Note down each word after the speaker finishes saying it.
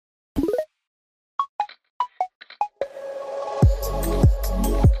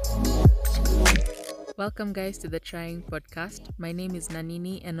Welcome, guys, to the Trying Podcast. My name is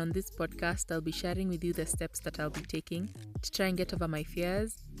Nanini, and on this podcast, I'll be sharing with you the steps that I'll be taking to try and get over my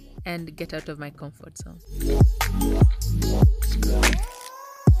fears and get out of my comfort zone.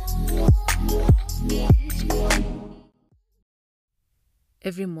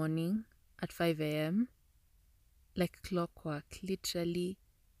 Every morning at 5 a.m., like clockwork, literally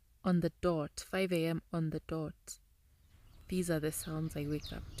on the dot, 5 a.m. on the dot, these are the sounds I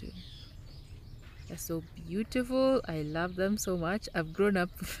wake up to. They're so beautiful. I love them so much. I've grown up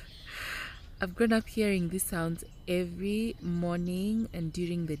hearing these sounds every morning and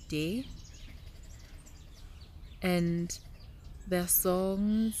during the day. And their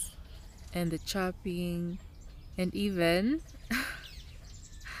songs and the chirping, and even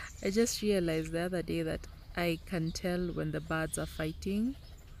I just realized the other day that I can tell when the birds are fighting.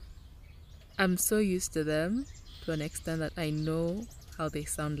 I'm so used to them to an extent that I know how they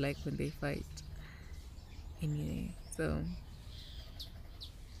sound like when they fight. Anyway, so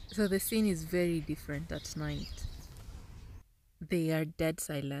the scene is very different at night. They are dead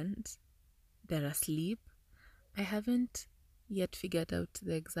silent. They're asleep. I haven't yet figured out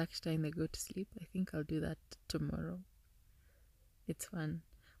the exact time they go to sleep. I think I'll do that tomorrow. It's fun.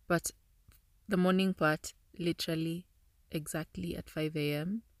 But the morning part, literally exactly at 5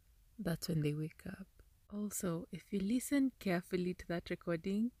 a.m., that's when they wake up. Also, if you listen carefully to that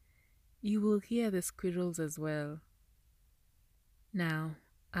recording, you will hear the squirrels as well. Now,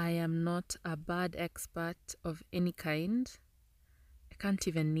 I am not a bird expert of any kind. I can't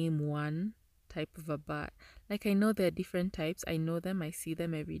even name one type of a bird. Like, I know there are different types. I know them. I see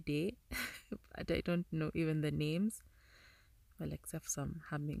them every day. But I don't know even the names. Well, except some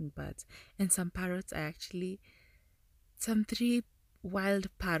hummingbirds. And some parrots some 3 wild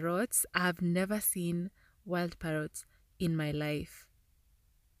parrots. I've never seen wild parrots in my life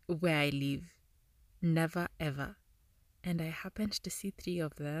where I live. Never, ever. And I happened to see 3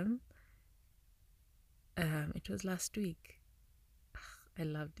 of them. It was last week. I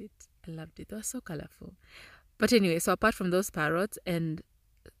loved it. They were so colorful. But anyway, so apart from those parrots and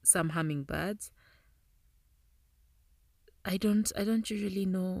some hummingbirds, I don't usually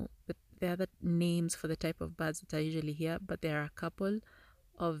know the other names for the type of birds that I usually hear, but there are a couple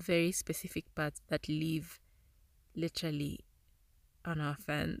of very specific birds that live literally on our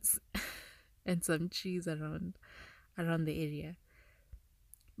fence and some trees around the area.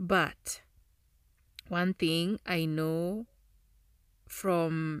 But one thing I know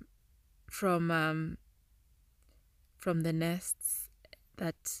from the nests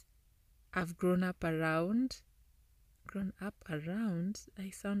that I've grown up around, I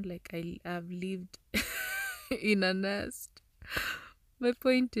sound like I've lived in a nest. My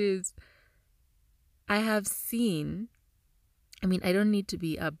point is, I have seen, I don't need to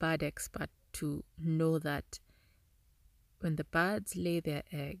be a bird expert to know that when the birds lay their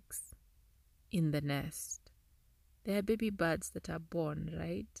eggs in the nest, there are baby birds that are born,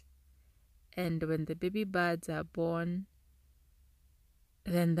 right? And when the baby birds are born,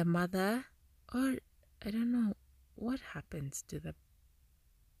 then the mother, or I don't know what happens to the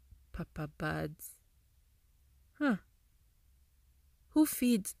papa birds. Who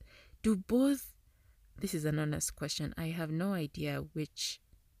feeds? Do both? This is an honest question. I have no idea which.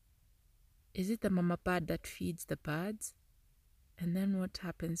 Is it the mama bird that feeds the birds? And then what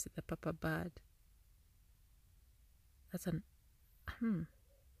happens to the papa bird? That's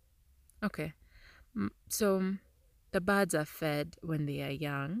okay. So the birds are fed when they are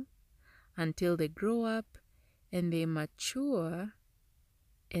young until they grow up and they mature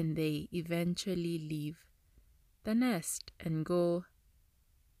and they eventually leave the nest and go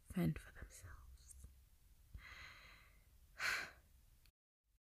fend for themselves.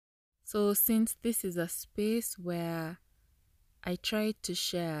 So since this is a space where I try to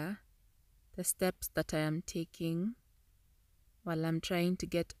share the steps that I am taking while I'm trying to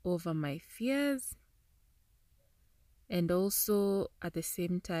get over my fears and also at the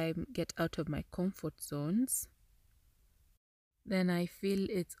same time get out of my comfort zones, then I feel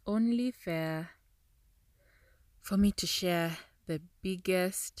it's only fair for me to share the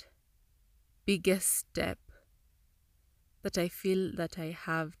biggest step that I feel that I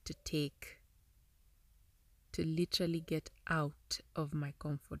have to take to literally get out of my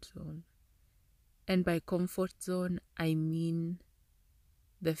comfort zone. And by comfort zone, I mean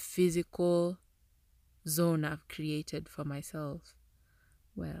the physical zone I've created for myself.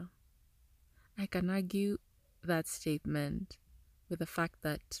 Well, I can argue that statement with the fact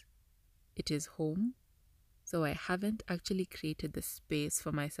that it is home. So I haven't actually created the space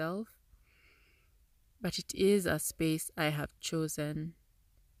for myself, but it is a space I have chosen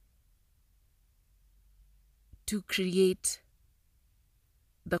to create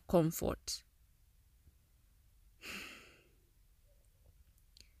the comfort.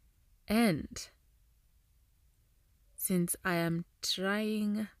 And since I am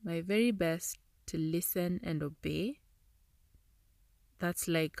trying my very best to listen and obey, that's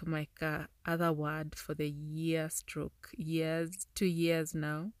like my other word for the year stroke years, 2 years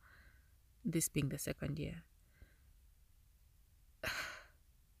now, this being the second year.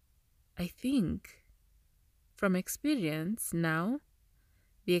 I think from experience now,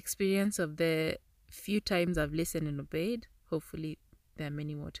 the experience of the few times I've listened and obeyed, hopefully there are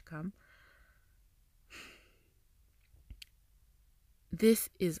many more to come, this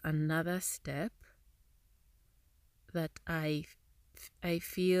is another step that I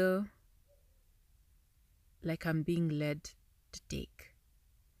feel like I'm being led to take.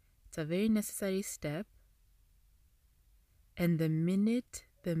 It's a very necessary step. And the minute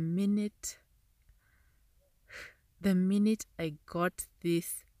I got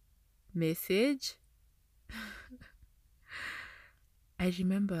this message, I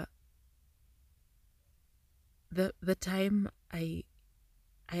remember the time it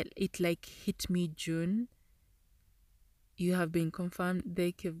like hit me June. You have been confirmed.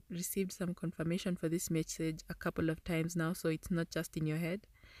 They have received some confirmation for this message a couple of times now, so it's not just in your head.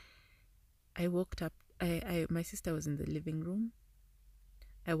 I walked up. My sister was in the living room.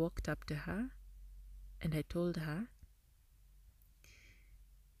 I walked up to her, and I told her.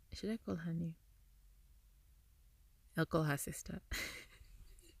 Should I call her name? I'll call her sister.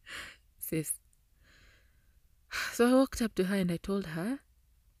 Sis. So I walked up to her and I told her,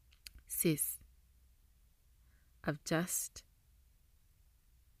 sis, I've just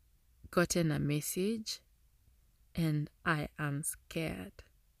gotten a message and I am scared.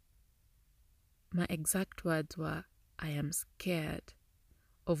 My exact words were, I am scared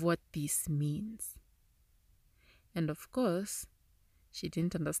of what this means. And of course, she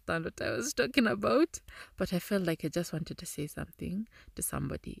didn't understand what I was talking about, but I felt like I just wanted to say something to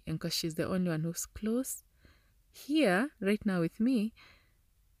somebody. And because she's the only one who's close here right now with me,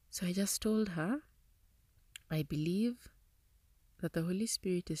 so I just told her, I believe that the Holy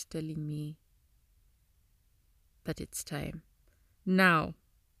Spirit is telling me that it's time. Now,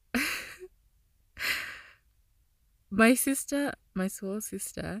 my sister, my soul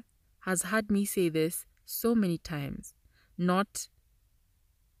sister, has had me say this so many times. Not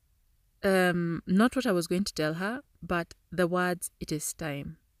what I was going to tell her, but the words, it is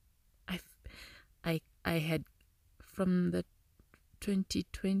time. I had, from the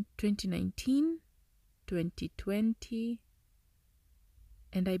 2019, 2020,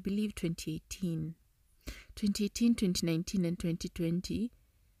 and I believe 2018, 2019, and 2020,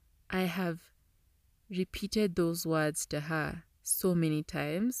 I have repeated those words to her so many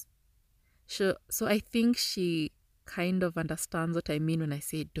times. So I think she kind of understands what I mean when I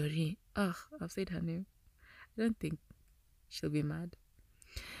say Doreen. Oh, I've said her name. I don't think she'll be mad.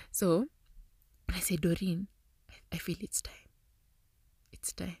 So when I say Doreen, I feel it's time.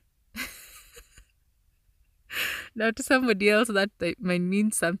 It's time. Now to somebody else that might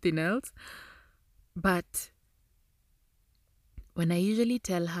mean something else. But when I usually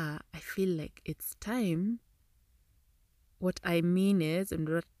tell her, I feel like it's time, what I mean is, and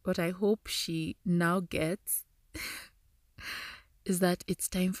what I hope she now gets, is that it's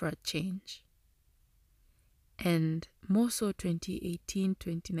time for a change. And more so 2018,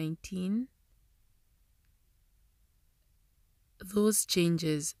 2019, those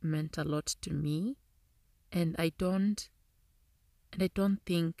changes meant a lot to me. And I don't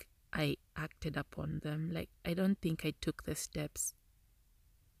think I acted upon them. Like, I don't think I took the steps,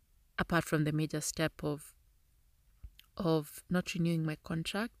 apart from the major step of not renewing my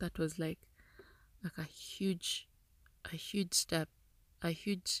contract. That was like a huge step, a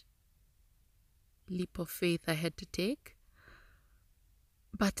huge leap of faith I had to take.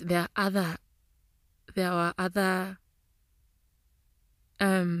 But there were other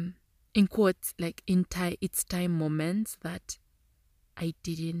in quotes, like it's time moments that I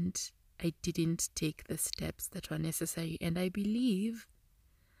didn't take the steps that were necessary. And I believe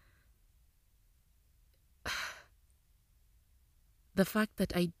the fact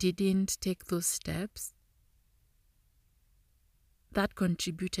that I didn't take those steps, that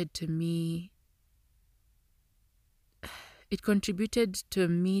contributed to me. It contributed to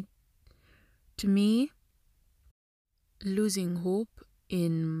me losing hope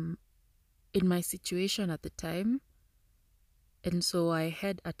in my situation at the time. And so I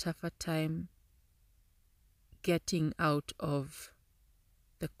had a tougher time getting out of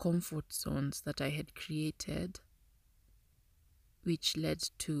the comfort zones that I had created, which led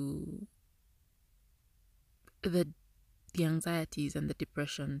to the anxieties and the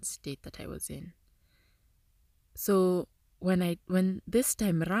depression state that I was in. So when this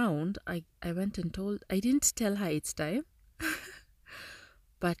time around, I went and I didn't tell her it's time,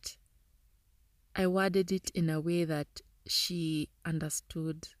 but I worded it in a way that she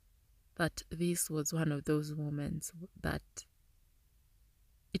understood that this was one of those moments that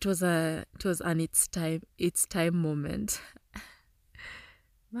it was an it's time moment.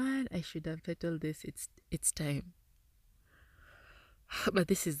 Man, I should have titled this it's time. But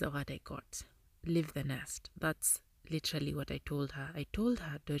this is the word I got. Leave the nest. That's literally what I told her. I told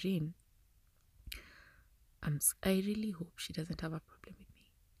her, Doreen, I really hope she doesn't have a problem with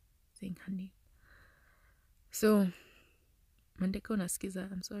me saying her name. So, Mandeka unasikiza,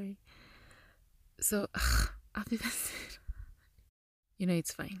 I'm sorry. So, I've even said,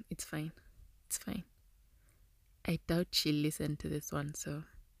 it's fine. It's fine. It's fine. I doubt she'll listen to this one, so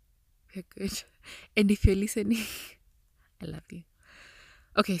we're good. And if you're listening, I love you.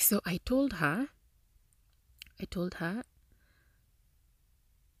 Okay, so I told her,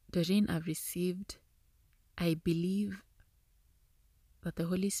 Doreen, I believe that the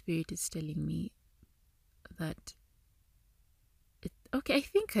Holy Spirit is telling me that I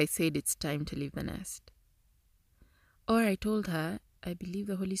think I said it's time to leave the nest. Or I told her, I believe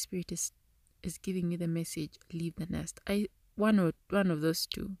the Holy Spirit is giving me the message, leave the nest. One of those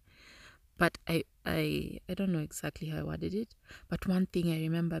two. But I don't know exactly how I worded it. But one thing I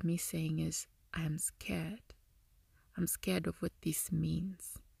remember me saying is, I am scared. I'm scared of what this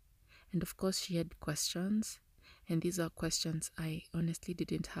means. And of course she had questions. And these are questions I honestly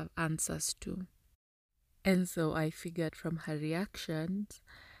didn't have answers to. And so I figured from her reactions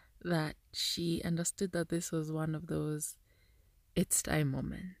that she understood that this was one of those it's time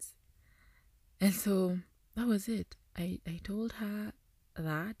moments. And so that was it. I told her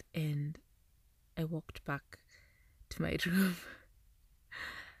that and I walked back to my room.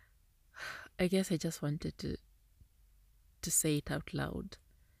 I guess I just wanted to say it out loud.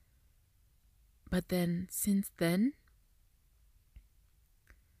 But then, since then,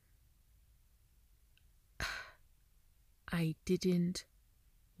 I didn't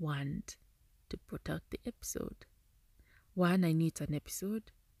want to put out the episode. One, I knew it's an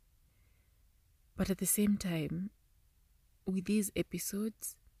episode. But at the same time, with these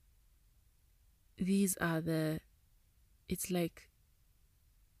episodes, it's like,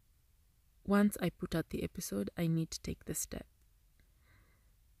 once I put out the episode, I need to take the step.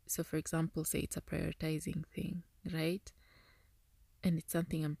 So for example, say it's a prioritizing thing, right? And it's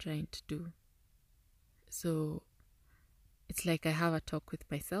something I'm trying to do. So it's like I have a talk with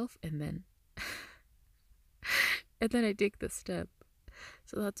myself and then I take the step.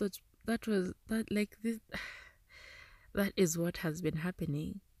 So that is what has been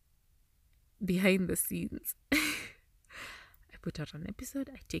happening behind the scenes. I put out an episode,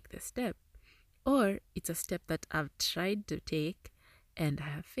 I take the step. Or it's a step that I've tried to take and I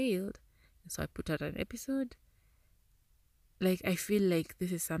have failed. And so I put out an episode. Like, I feel like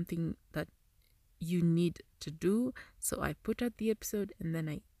this is something that you need to do. So I put out the episode and then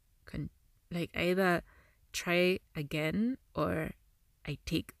I can either try again or I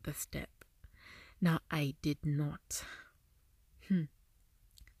take the step. Now, I did not.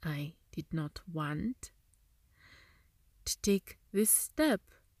 I did not want to take this step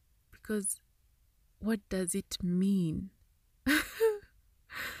because what does it mean?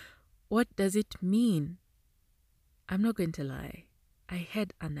 What does it mean? I'm not going to lie. I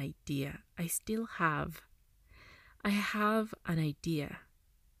had an idea. I still have. I have an idea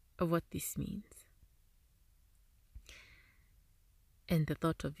of what this means. And the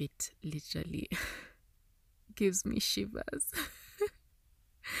thought of it literally gives me shivers.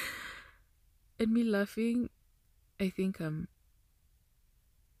 And me laughing, I think I'm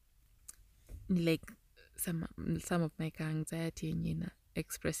like some of my anxiety and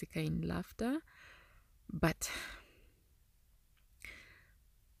express in laughter, but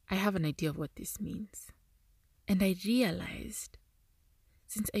I have an idea of what this means. And I realized,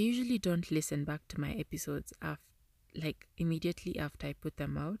 since I usually don't listen back to my episodes immediately after I put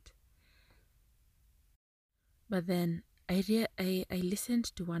them out, but then I listened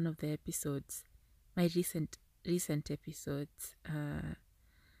to one of the episodes, my recent episodes,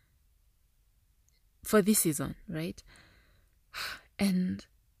 for this season, right? And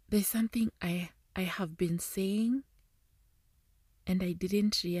there's something I have been saying, and I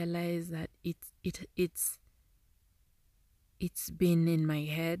didn't realize that it's been in my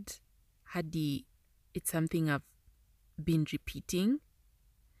head. It's something I've been repeating.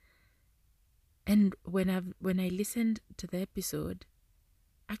 And when I listened to the episode,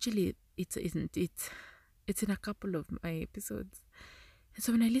 actually it's It's in a couple of my episodes. And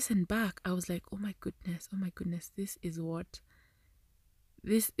so when I listened back, I was like, oh my goodness, this is what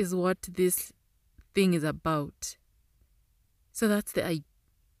this thing is about. So that's the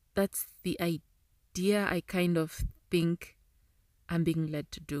idea I kind of think I'm being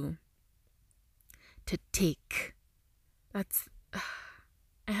led to do. To take. That's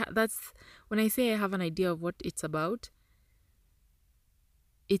when I say I have an idea of what it's about.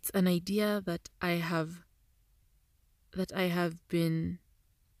 It's an idea that I have been,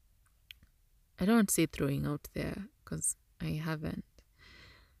 I don't want to say throwing out there because I haven't,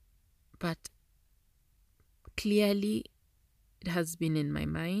 but clearly it has been in my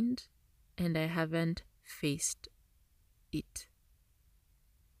mind and I haven't faced it.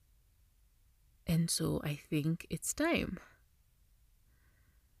 And so I think it's time.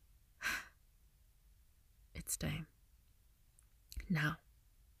 It's time. Now,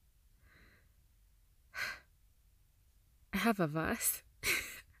 I have a verse.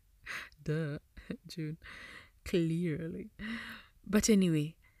 Duh, June. Clearly. But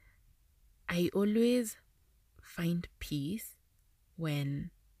anyway, I always find peace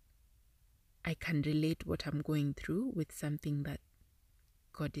when I can relate what I'm going through with something that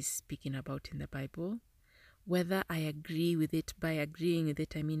God is speaking about in the Bible. Whether I agree with it, by agreeing with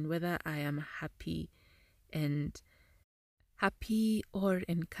it, I mean whether I am happy or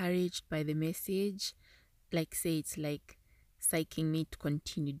encouraged by the message, like say it's like psyching me to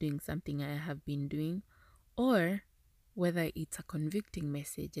continue doing something I have been doing, or whether it's a convicting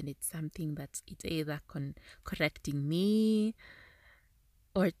message and it's something that's either correcting me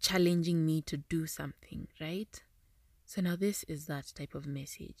or challenging me to do something, right? So now this is that type of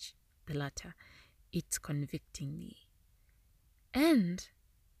message, the latter. It's convicting me. And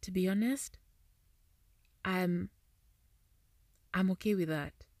to be honest, I'm okay with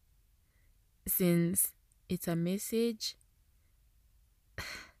that. Since it's a message,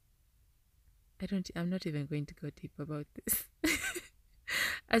 I'm not even going to go deep about this.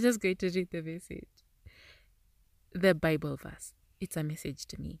 I'm just going to read the message. The Bible verse. It's a message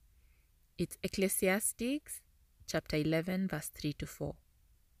to me. It's Ecclesiastes chapter 11 verse 3 to 4.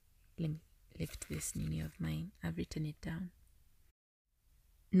 Let me lift this nini of mine. I've written it down.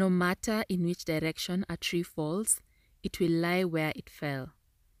 No matter in which direction a tree falls, it will lie where it fell.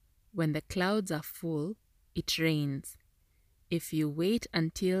 When the clouds are full, it rains. If you wait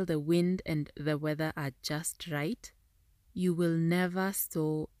until the wind and the weather are just right, you will never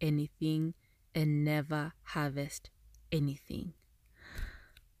sow anything and never harvest anything.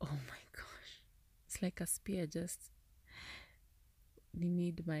 Oh my gosh. It's like a spear just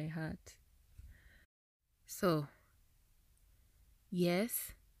need my heart. So,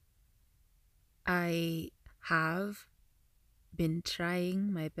 yes, I have been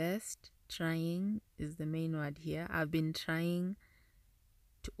trying my best. Trying is the main word here. I've been trying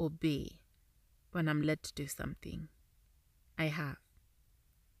to obey when I'm led to do something. I have.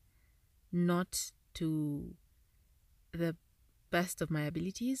 Not to the best of my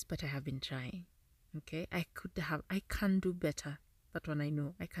abilities, but I have been trying. Okay? I can do better. That one I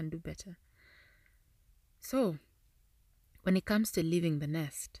know. I can do better. So, when it comes to leaving the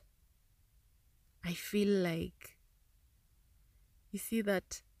nest, I feel like, you see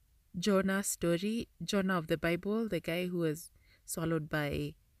that Jonah story, Jonah of the Bible, the guy who was swallowed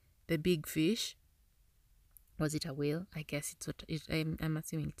by the big fish. Was it a whale? I guess I'm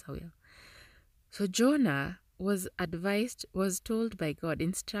assuming it's a whale. So Jonah was told by God,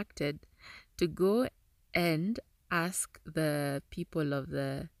 instructed to go and ask the people of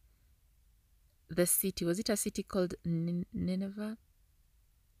the city. Was it a city called Nineveh?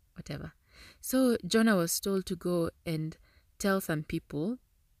 Whatever. So Jonah was told to go and tell some people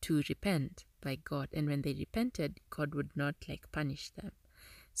to repent by God. And when they repented, God would not punish them.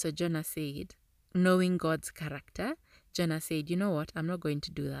 So Jonah said, knowing God's character, Jonah said, you know what? I'm not going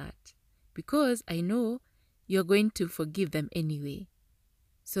to do that because I know you're going to forgive them anyway.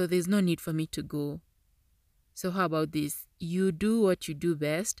 So there's no need for me to go. So how about this? You do what you do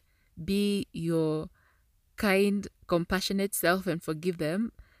best. Be your kind, compassionate self and forgive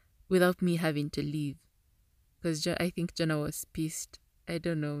them without me having to leave. Because I think Jonah was pissed. I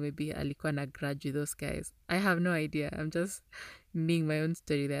don't know, maybe alikuwa na grudge with those guys. I have no idea. I'm just being my own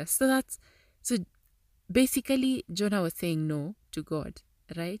story there. So basically Jonah was saying no to God,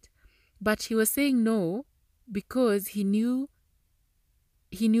 right? But he was saying no because he knew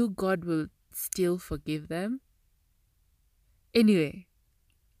God will still forgive them. Anyway,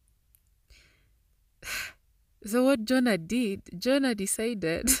 so what Jonah did, Jonah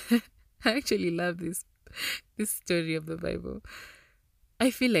decided, I actually love this story of the Bible. I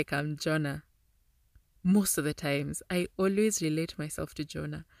feel like I'm Jonah. most of the times, I always relate myself to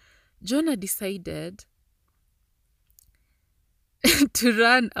Jonah. Jonah decided to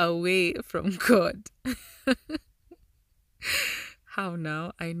run away from God. How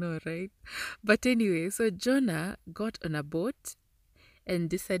now? I know, right? But anyway, so Jonah got on a boat and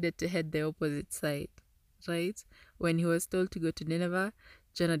decided to head the opposite side, right? When he was told to go to Nineveh,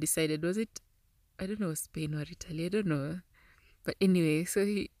 Jonah decided, was it, I don't know, Spain or Italy, I don't know. But anyway, so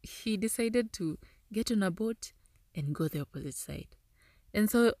he decided to get on a boat and go the opposite side. And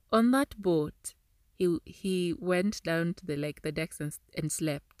so on that boat, he went down to the decks and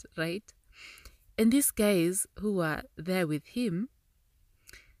slept, right? And these guys who were there with him,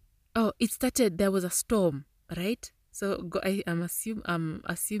 it started, there was a storm, right? So I'm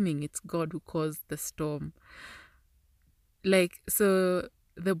assuming it's God who caused the storm. So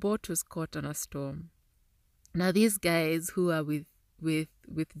the boat was caught on a storm. Now these guys who are with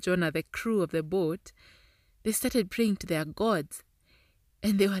Jonah, the crew of the boat, they started praying to their gods,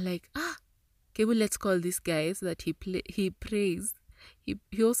 and they were like, okay, well, let's call this guy so that he prays.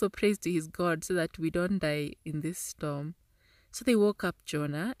 He also prays to his God so that we don't die in this storm. So they woke up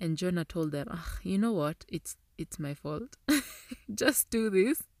Jonah, and Jonah told them, you know what? It's my fault. Just do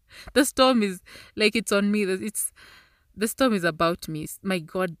this. The storm is it's on me. The storm is about me.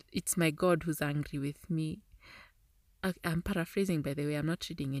 It's my God who's angry with me. I'm paraphrasing, by the way. I'm not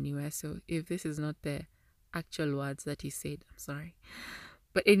reading anywhere. So if this is not the actual words that he said, I'm sorry.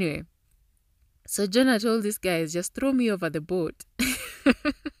 But anyway, so Jonah told these guys, just throw me over the boat.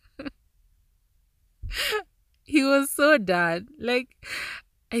 He was so done.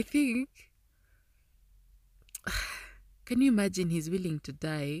 I think, can you imagine he's willing to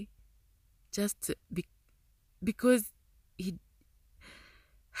die just because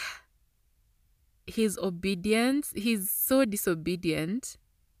his obedience, he's so disobedient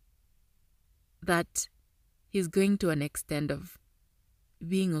that he's going to an extent of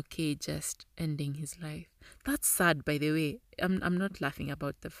being okay just ending his life. That's sad, by the way. I'm not laughing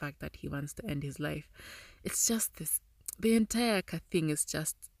about the fact that he wants to end his life. It's just the entire thing is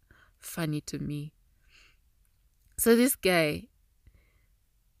just funny to me. So this guy,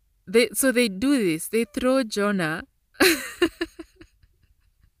 they do this. They throw Jonah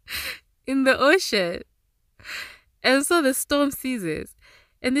in the ocean. And so the storm ceases.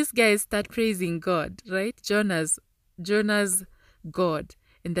 And these guys start praising God, right? Jonah's God.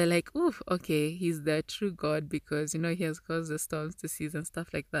 And they're like, ooh, okay, he's the true God because, he has caused the storms to cease and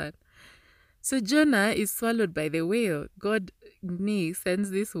stuff like that. So Jonah is swallowed by the whale. God sends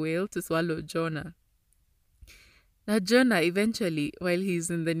this whale to swallow Jonah. Now Jonah eventually, while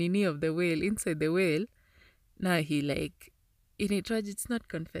he's in the nini of the whale, inside the whale, now he in a tragedy, it's not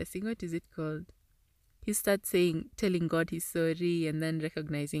confessing. What is it called? He starts telling God he's sorry and then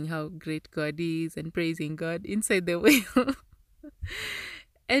recognizing how great God is and praising God inside the whale.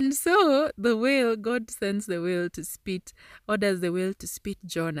 And so God sends the whale to orders the whale to spit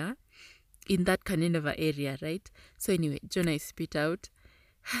Jonah in that Nineveh area, right? So anyway, Jonah is spit out.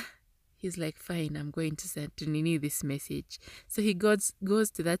 He's like, fine, I'm going to send to Nineveh this message. So he goes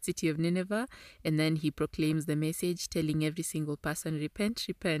to that city of Nineveh, and then he proclaims the message, telling every single person, repent,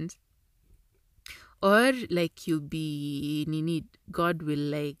 repent. Or you'll be Nineveh, God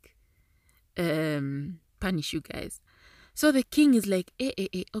will punish you guys. So the king is like,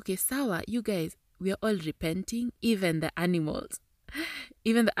 okay, sawa, you guys, we are all repenting, even the animals.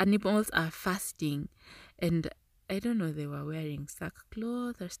 Even the animals are fasting. And I don't know, they were wearing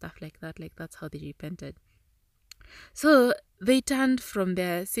sackcloth or stuff like that. That's how they repented. So they turned from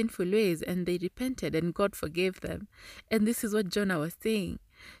their sinful ways and they repented and God forgave them. And this is what Jonah was saying.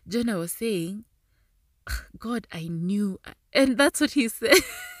 Jonah was saying, God, I knew. And that's what he said.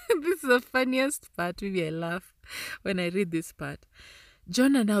 This is the funniest part. Maybe I laugh when I read this part.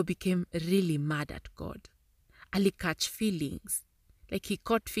 Jonah now became really mad at God. Ali catch feelings. He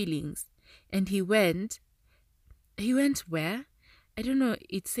caught feelings. And he went where? I don't know.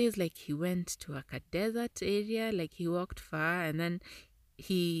 It says he went to a desert area. He walked far and then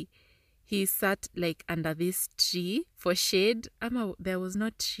he sat under this tree for shade. There was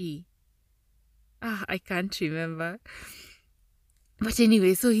no tree. I can't remember. But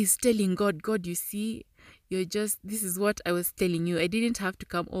anyway, so he's telling God, you see, this is what I was telling you. I didn't have to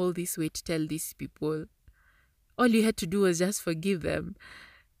come all this way to tell these people. All you had to do was just forgive them.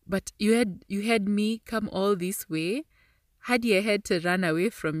 But you had me come all this way. Had you had to run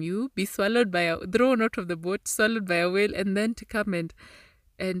away from you, be swallowed thrown out of the boat, swallowed by a whale, and then to come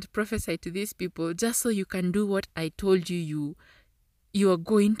and prophesy to these people just so you can do what I told you are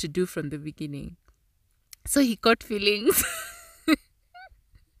going to do from the beginning. So he caught feelings.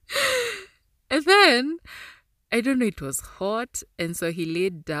 And then, I don't know, it was hot. And so he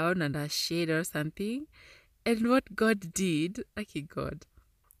laid down under a shade or something. And what God did, okay,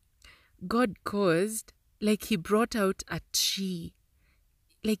 God caused, like he brought out a tree.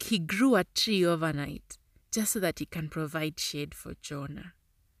 Like he grew a tree overnight just so that he can provide shade for Jonah.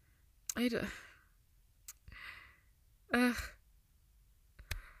 I don't...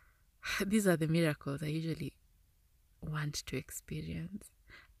 These are the miracles I usually want to experience.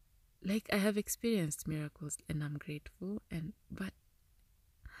 Like I have experienced miracles and I'm grateful, but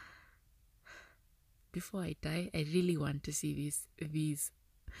before I die, I really want to see these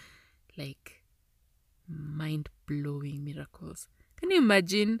like mind-blowing miracles. Can you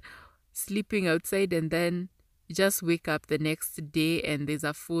imagine sleeping outside and then you just wake up the next day and there's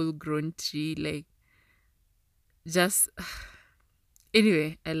a full-grown tree? Like, just...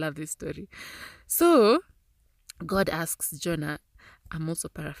 Anyway, I love this story. So, God asks Jonah, I'm also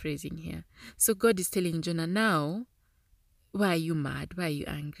paraphrasing here. So God is telling Jonah, now, why are you mad? Why are you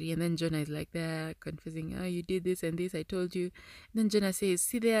angry? And then Jonah is like there, confessing, oh, you did this and this, I told you. And then Jonah says,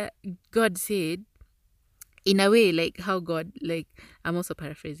 see there, God said, in a way, like how God, like, I'm also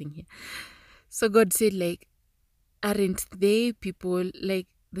paraphrasing here. So God said, like, aren't they people, like,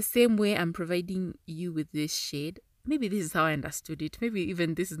 the same way I'm providing you with this shade? Maybe this is how I understood it. Maybe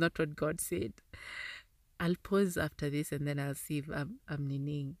even this is not what God said. I'll pause after this and then I'll see if I'm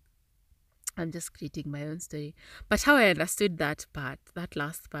meaning. I'm just creating my own story. But how I understood that part, that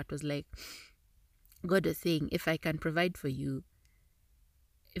last part was like, God was saying, if I can provide for you,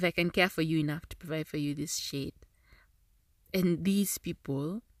 if I can care for you enough to provide for you this shade, and these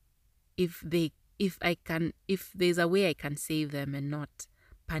people, if there's a way I can save them and not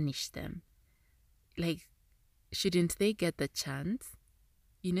punish them, like, shouldn't they get the chance?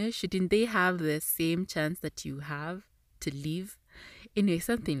 You know, shouldn't they have the same chance that you have to live? Anyway,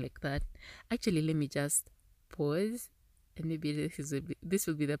 something like that. Actually, let me just pause, and maybe this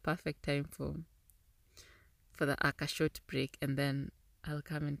will be the perfect time for a short break, and then I'll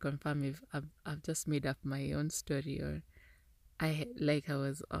come and confirm if I've just made up my own story or I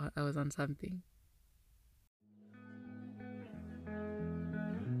was on something.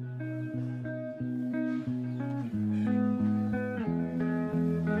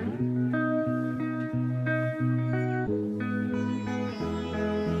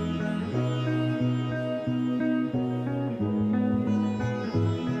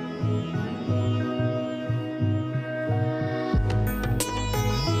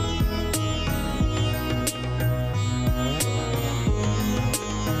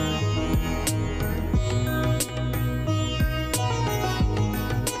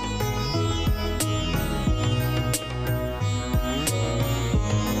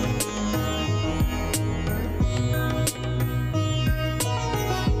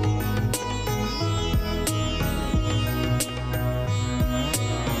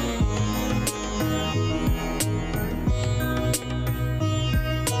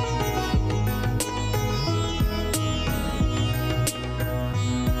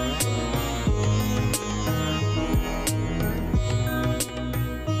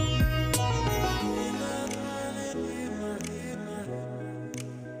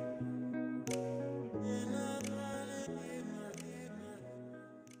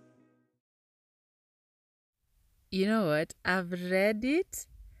 You know what? I've read it.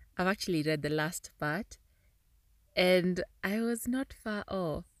 I've actually read the last part, and I was not far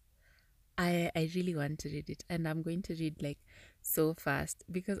off. I really want to read it, and I'm going to read like so fast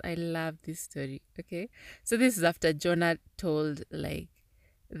because I love this story. Okay, so this is after Jonah told like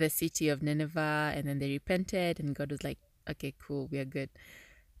the city of Nineveh, and then they repented, and God was like, "Okay, cool, we are good."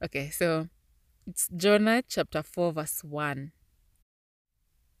 Okay, so it's Jonah chapter 4, verse 1.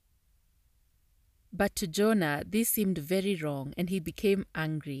 But to Jonah, this seemed very wrong, and he became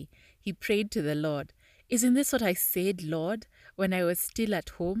angry. He prayed to the Lord. Isn't this what I said, Lord, when I was still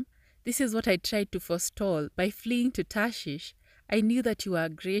at home? This is what I tried to forestall by fleeing to Tarshish. I knew that you are a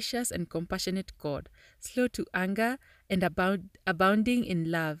gracious and compassionate God, slow to anger and abounding in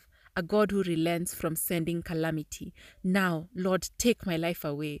love, a God who relents from sending calamity. Now, Lord, take my life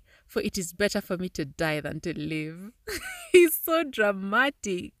away, for it is better for me to die than to live. He's so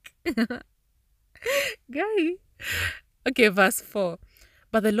dramatic. Guy. Okay, verse 4.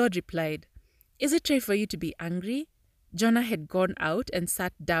 But the Lord replied, is it right for you to be angry? Jonah had gone out and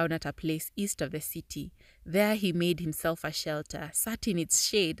sat down at a place east of the city. There he made himself a shelter, sat in its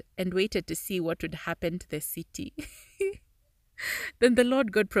shade, and waited to see what would happen to the city. Then the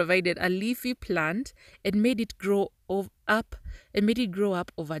Lord God provided a leafy plant and made it grow up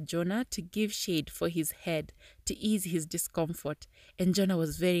over Jonah to give shade for his head to ease his discomfort. And Jonah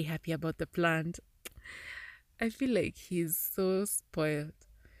was very happy about the plant. I feel like he's so spoiled.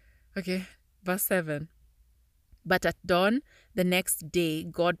 Okay, verse 7. But at dawn the next day,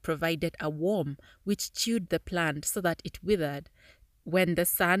 God provided a worm which chewed the plant so that it withered. When the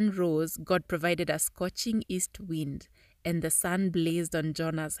sun rose, God provided a scorching east wind, and the sun blazed on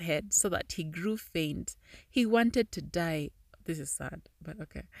Jonah's head so that he grew faint. He wanted to die. This is sad, but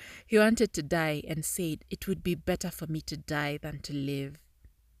okay. He wanted to die and said, "It would be better for me to die than to live."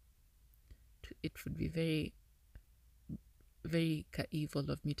 It would be very, very evil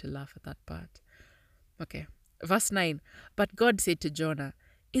of me to laugh at that part. Okay. Verse 9. But God said to Jonah,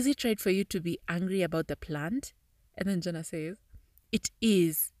 "Is it right for you to be angry about the plant?" And then Jonah says, "It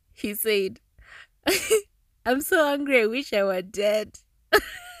is." He said, "I'm so angry, I wish I were dead."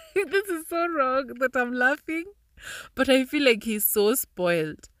 This is so wrong that I'm laughing, but I feel like he's so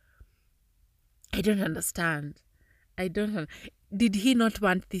spoiled. I don't understand. Did he not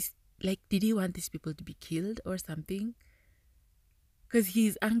want this? Like, did he want these people to be killed or something? Because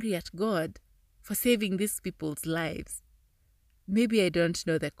he's angry at God for saving these people's lives. Maybe I don't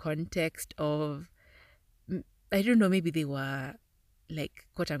know the context of, I don't know, maybe they were like,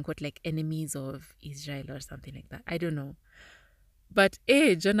 quote unquote, like enemies of Israel or something like that. I don't know. But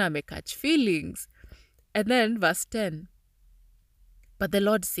Jonah may catch feelings. And then verse 10. But the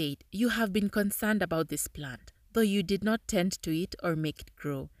Lord said, "You have been concerned about this plant, though you did not tend to it or make it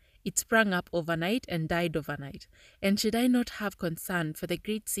grow. It sprang up overnight and died overnight. And should I not have concern for the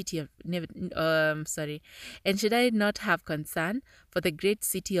great city of And should I not have concern for the great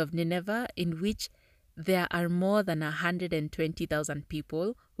city of Nineveh, in which there are more than 120,000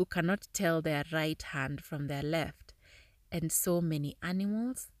 people who cannot tell their right hand from their left, and so many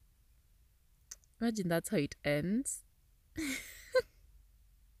animals?" Imagine that's how it ends.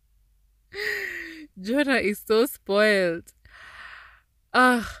 Jonah is so spoiled.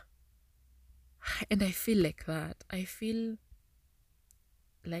 And I feel like that. I feel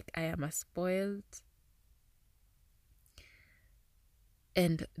like I am a spoiled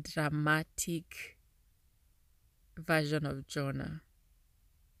and dramatic version of Jonah.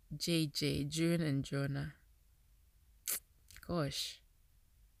 JJ, June and Jonah. Gosh.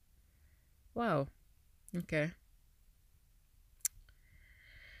 Wow. Okay.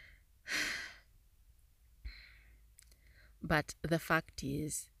 But the fact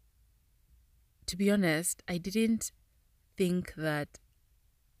is, to be honest, I didn't think that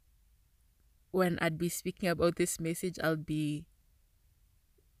when I'd be speaking about this message, I'll be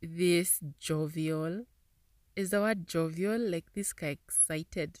this jovial. Is the word jovial? Like this kind of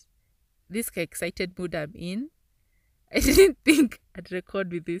excited mood I'm in. I didn't think I'd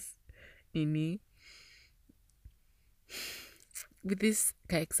record with this Nini. With this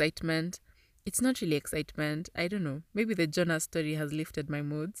kind of excitement. It's not really excitement. I don't know. Maybe the Jonah story has lifted my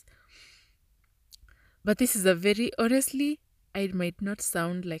moods. But this is honestly, I might not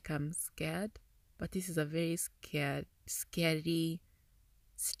sound like I'm scared, but this is a very scary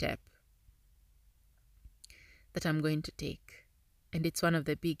step that I'm going to take. And it's one of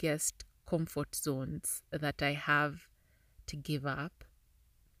the biggest comfort zones that I have to give up.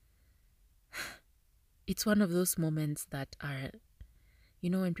 It's one of those moments that are,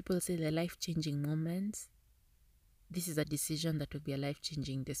 when people say they're life-changing moments, this is a decision that will be a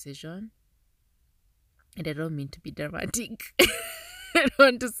life-changing decision. And I don't mean to be dramatic. I don't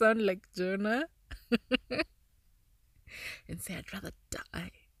want to sound like Jonah and say I'd rather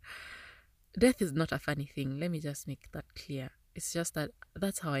die. Death is not a funny thing. Let me just make that clear. It's just that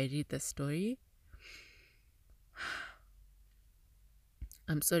that's how I read the story.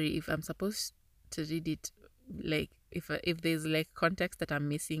 I'm sorry if I'm supposed to read it like if there's like context that I'm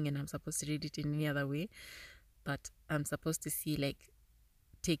missing and I'm supposed to read it in any other way, but I'm supposed to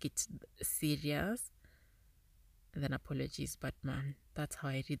take it serious. And then apologies, but man, that's how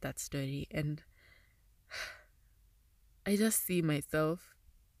I read that story. And I just see myself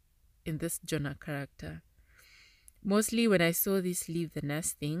in this Jonah character. Mostly when I saw this leave the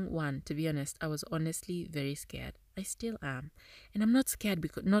nest thing, to be honest, I was honestly very scared. I still am. And I'm not scared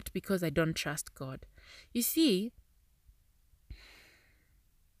not because I don't trust God. You see,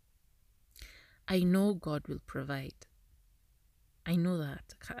 I know God will provide. I know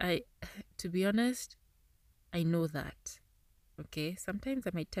that. To be honest, I know that. Okay, sometimes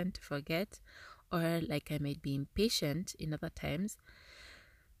I might tend to forget, or like I might be impatient in other times,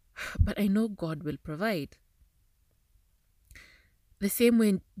 but I know God will provide. The same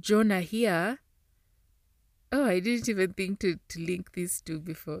way Jonah here, Oh, I didn't even think to link these two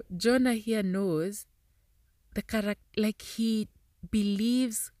before. Jonah here knows the character, like he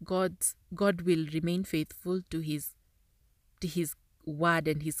believes God will remain faithful to his word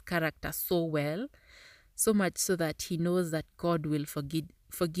and his character so well, so much so that he knows that God will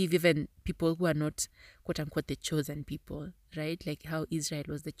forgive even people who are not quote unquote the chosen people, right? Like how Israel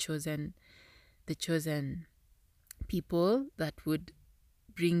was the chosen people that would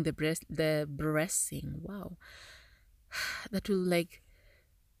bring the blessing. Wow. That will like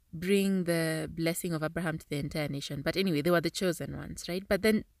bring the blessing of Abraham to the entire nation. But anyway, they were the chosen ones, right? But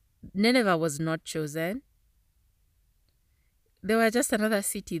then Nineveh was not chosen. There were just another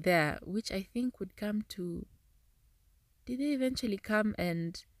city there, which I think would come to. Did they eventually come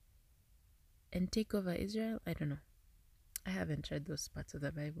and take over Israel? I don't know. I haven't read those parts of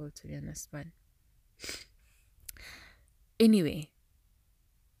the Bible, to be honest. But anyway,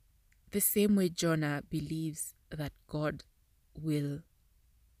 the same way Jonah believes that God will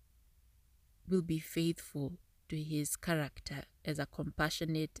be faithful to his character as a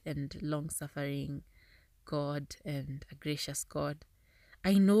compassionate and long-suffering God and a gracious God.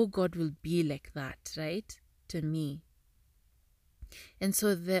 I know God will be like that, right? To me. And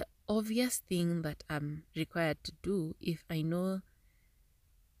so the obvious thing that I'm required to do, if I know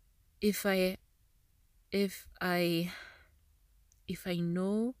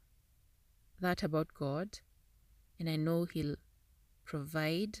that about God, and I know he'll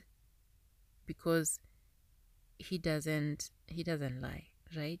provide, because he doesn't lie,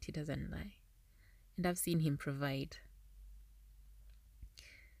 right? He doesn't lie. And I've seen him provide.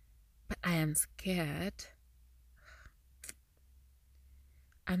 But I am scared.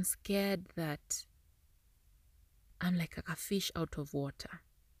 I'm scared that I'm like a fish out of water.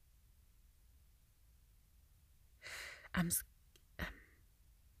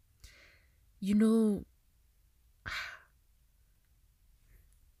 You know,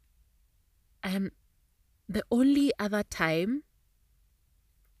 the only other time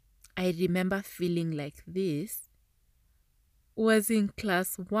I remember feeling like this was in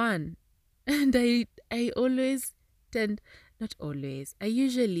class 1. And I always not always, I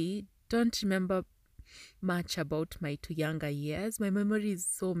usually don't remember much about my 2 younger years. My memory is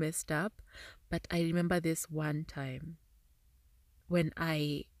so messed up. But I remember this one time when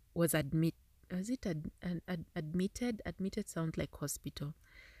I was admitted. Admitted sounds like hospital.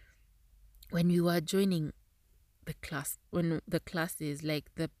 When we were joining the class, when the class is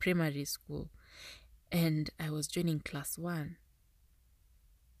like the primary school, and I was joining class 1.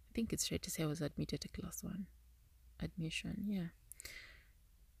 I think it's right to say I was admitted to class 1. Admission, yeah.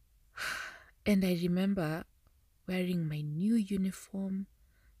 And I remember wearing my new uniform,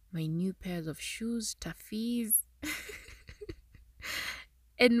 my new pairs of shoes, taffies,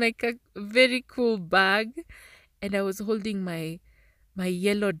 and like a very cool bag. And I was holding my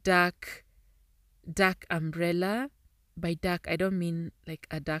yellow dark umbrella. By dark, I don't mean like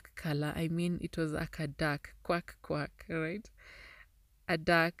a dark color. I mean it was like a dark quack, right? A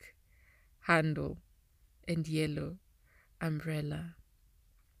dark handle and yellow umbrella.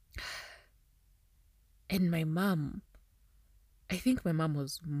 And my mom, I think my mom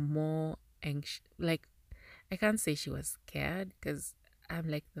was more anxious. Like, I can't say she was scared because I'm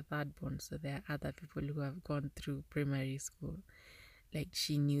like the third born, so there are other people who have gone through primary school. Like,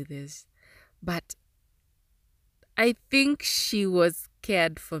 she knew this. But I think she was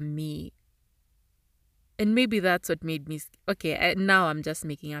scared for me. And maybe that's what made me... Okay, now I'm just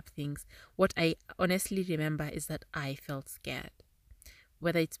making up things. What I honestly remember is that I felt scared.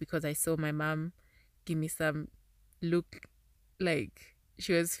 Whether it's because I saw my mom give me some look like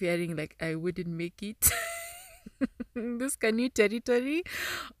she was fearing like I wouldn't make it. This new territory.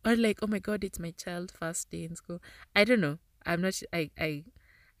 Or like, oh my God, it's my child first day in school. I don't know. I'm not... I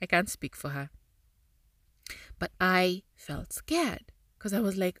can't speak for her. But I felt scared because I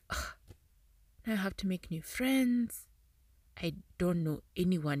was like, now I have to make new friends. I don't know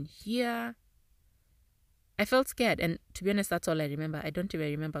anyone here. I felt scared. And to be honest, that's all I remember. I don't even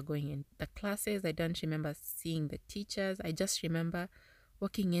remember going in the classes. I don't remember seeing the teachers. I just remember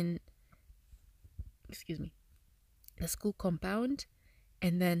walking in, the school compound.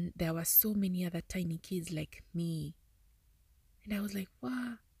 And then there were so many other tiny kids like me. And I was like,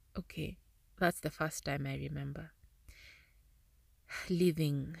 wow, okay. That's the first time I remember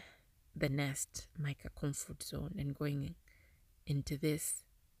leaving the nest, like a comfort zone, and going into this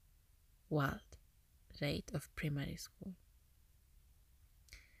world, right, of primary school.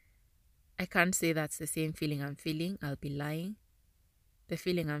 I can't say that's the same feeling I'm feeling. I'll be lying. The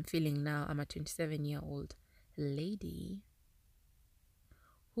feeling I'm feeling now, I'm a 27-year-old lady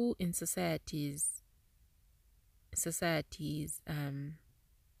who in society's society's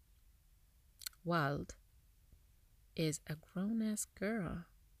world is a grown ass girl,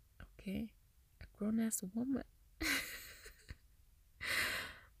 okay? A grown ass woman.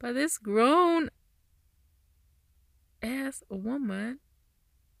 But this grown ass woman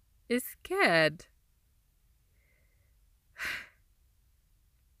is scared.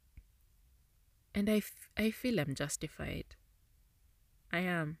 And I feel I'm justified. I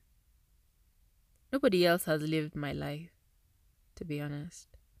am. Nobody else has lived my life, to be honest.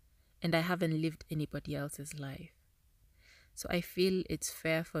 And I haven't lived anybody else's life. So I feel it's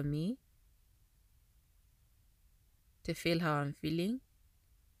fair for me to feel how I'm feeling,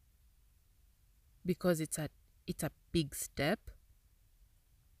 because it's a big step.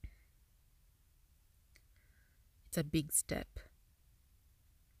 It's a big step.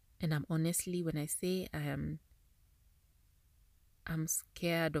 And I'm honestly, when I say I'm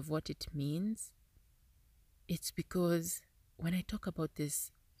scared of what it means, it's because when I talk about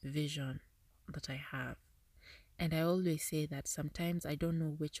this vision that I have, and I always say that sometimes I don't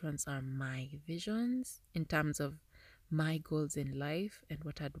know which ones are my visions in terms of my goals in life and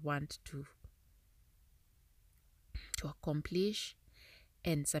what I'd want to accomplish.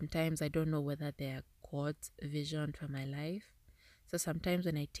 And sometimes I don't know whether they're God's vision for my life. So sometimes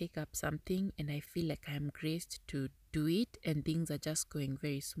when I take up something and I feel like I'm graced to do it and things are just going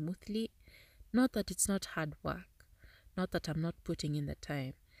very smoothly, not that it's not hard work, not that I'm not putting in the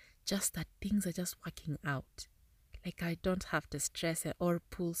time, just that things are just working out. Like I don't have to stress or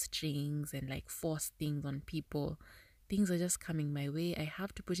pull strings and like force things on people. Things are just coming my way. I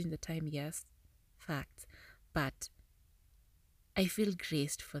have to put in the time, yes, facts, but I feel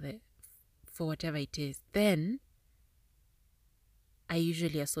graced for whatever it is. Then I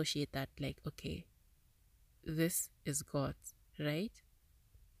usually associate that like, okay, this is God's, right?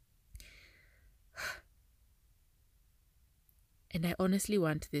 And I honestly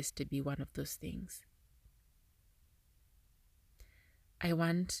want this to be one of those things. I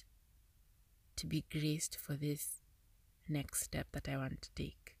want to be graced for this next step that I want to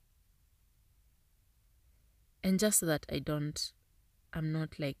take. And just so that I'm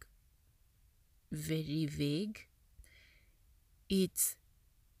not like very vague, it's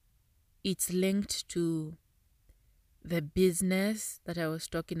linked to the business that I was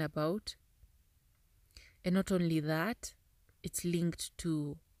talking about. And not only that, it's linked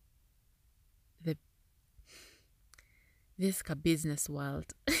to this business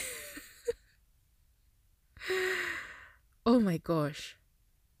world. Oh my gosh.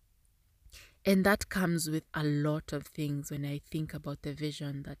 And that comes with a lot of things when I think about the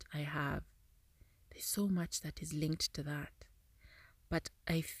vision that I have. There's so much that is linked to that. But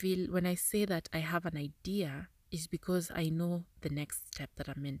I feel when I say that I have an idea, is because I know the next step that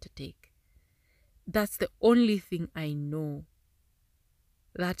I'm meant to take. That's the only thing I know.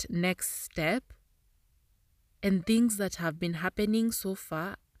 That next step and things that have been happening so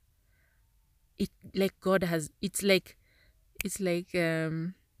far, it's like I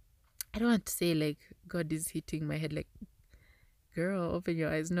don't want to say like God is hitting my head like, girl, open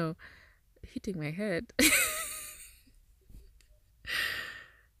your eyes. No, hitting my head.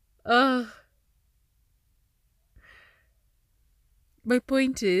 My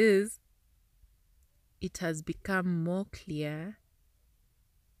point is, it has become more clear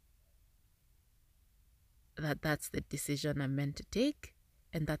that that's the decision I'm meant to take,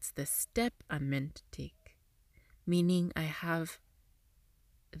 and that's the step I'm meant to take. Meaning I have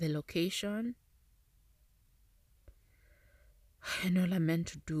the location, and all I'm meant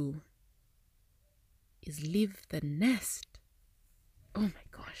to do is leave the nest. Oh my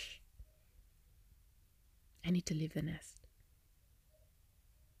gosh. I need to leave the nest.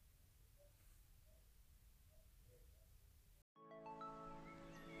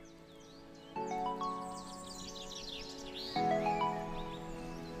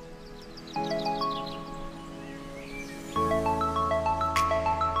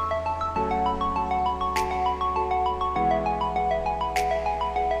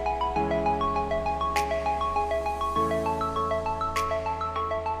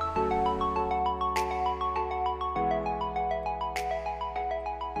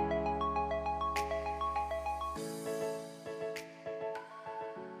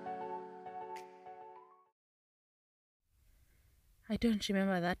 I don't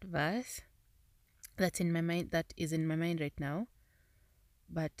remember that verse that's in my mind, that is in my mind right now,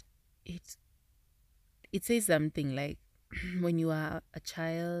 but it says something like, when you are a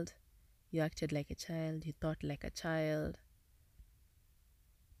child, you acted like a child, you thought like a child,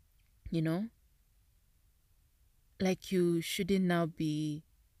 you know, like you shouldn't now be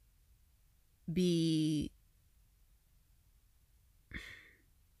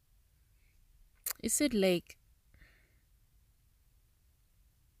Is it like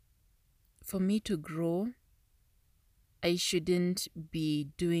for me to grow, I shouldn't be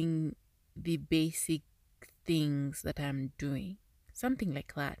doing the basic things that I'm doing? Something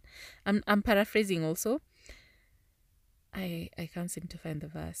like that. I'm paraphrasing also. I can't seem to find the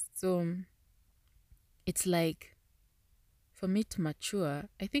verse. So it's like for me to mature,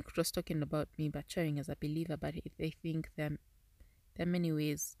 I think it was talking about me maturing as a believer, but I think there are many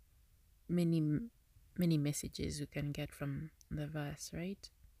ways, many messages you can get from the verse, right?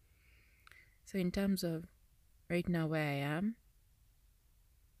 So in terms of right now where I am,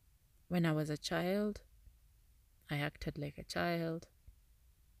 when I was a child, I acted like a child.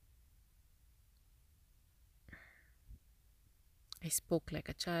 I spoke like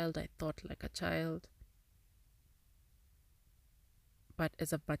a child, I thought like a child. But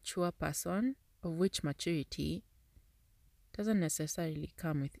as a mature person, of which maturity doesn't necessarily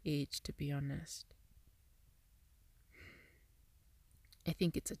come with age, to be honest. I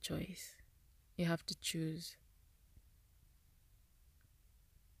think it's a choice. You have to choose.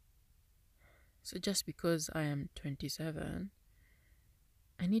 So just because I am 27,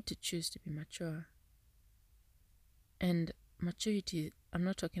 I need to choose to be mature. And maturity, I'm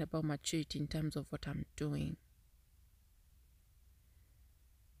not talking about maturity in terms of what I'm doing.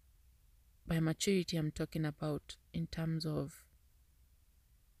 By maturity, I'm talking about in terms of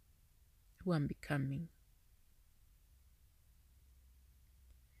who I'm becoming.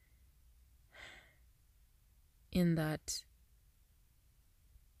 In that,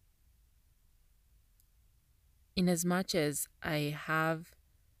 in as much as I have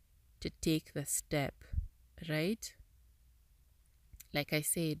to take the step, right? Like I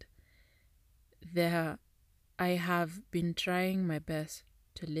said, I have been trying my best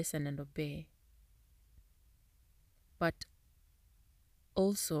to listen and obey. But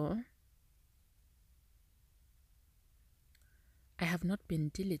also, I have not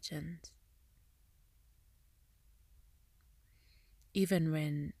been diligent. Even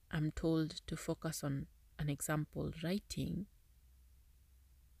when I'm told to focus on an example writing,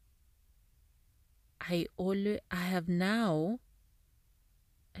 I have now,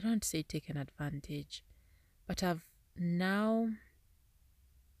 I don't say taken advantage, but I've now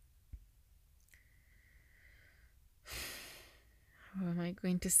how am I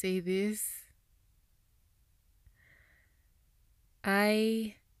going to say this?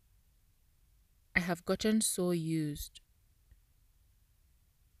 I have gotten so used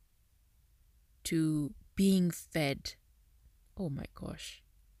to being fed. Oh my gosh.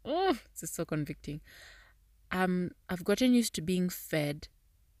 Oh, this is so convicting. I've gotten used to being fed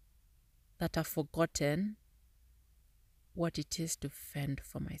that I've forgotten what it is to fend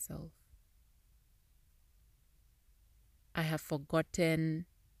for myself. I have forgotten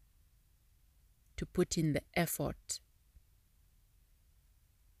to put in the effort.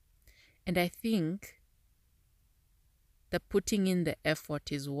 And I think the putting in the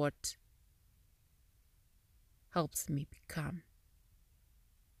effort is what helps me become.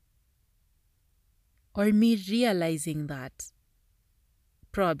 Or me realizing that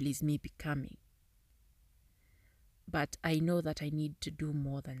probably is me becoming. But I know that I need to do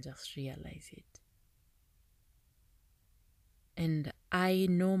more than just realize it. And I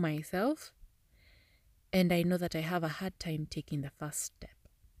know myself, and I know that I have a hard time taking the first step.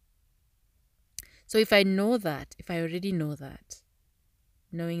 So if I already know that,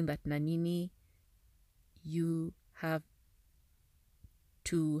 knowing that Nanini, you have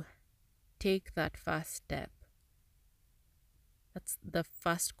to take that first step. That's the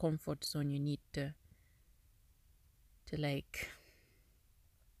first comfort zone you need to like,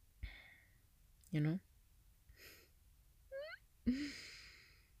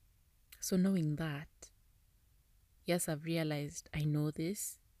 So knowing that, yes, I've realized I know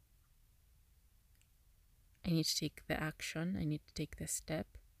this. I need to take the action. I need to take the step.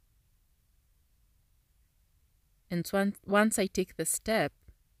 And so once I take the step,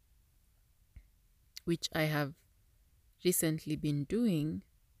 which I have recently been doing,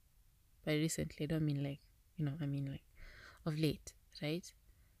 by recently I don't mean like, I mean like of late, right?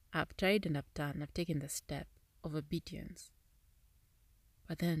 I've tried and I've done. I've taken the step of obedience.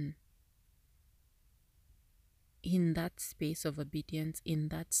 But then, in that space of obedience, in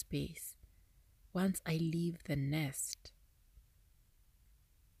that space, once I leave the nest,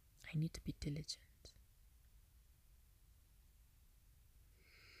 I need to be diligent.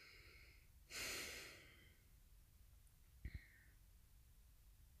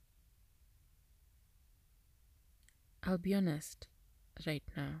 I'll be honest, right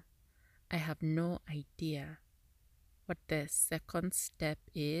now, I have no idea what the second step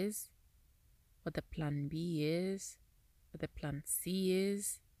is what the plan B is, what the plan C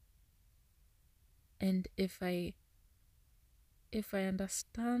is. And if I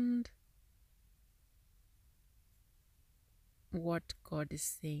understand what God is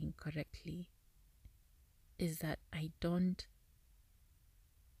saying correctly, is that I don't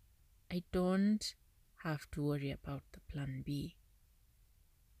have to worry about the plan B.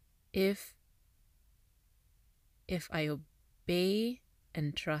 If I obey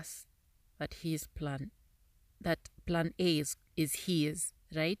and trust that that plan A is his,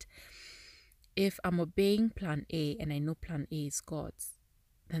 right? If I'm obeying plan A and I know plan A is God's,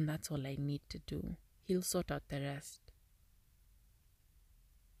 then that's all I need to do. He'll sort out the rest.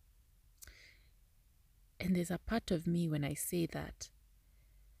 And there's a part of me when I say that,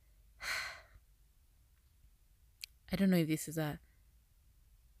 I don't know if this is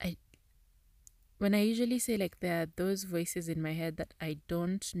when I usually say, like, there are those voices in my head that I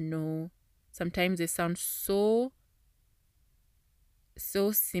don't know. Sometimes they sound so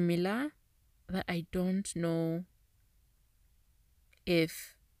similar that I don't know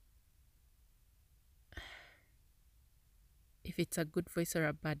if it's a good voice or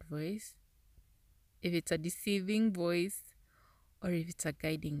a bad voice, if it's a deceiving voice or if it's a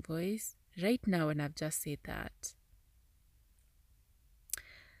guiding voice. Right now, when I've just said that,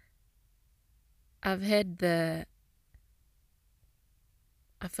 I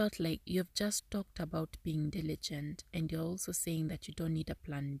felt like you've just talked about being diligent and you're also saying that you don't need a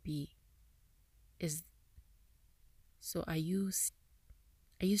plan B. So are you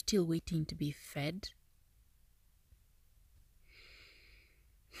still waiting to be fed?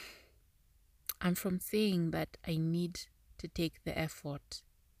 I'm from saying that I need to take the effort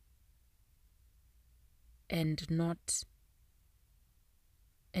and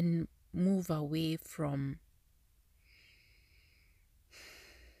move away from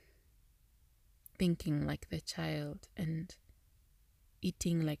thinking like the child and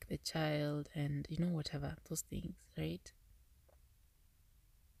eating like the child and whatever, those things, right?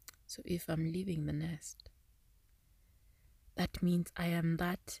 So if I'm leaving the nest, that means I am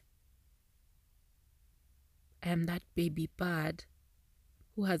that baby bird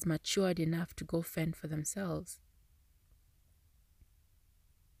who has matured enough to go fend for themselves.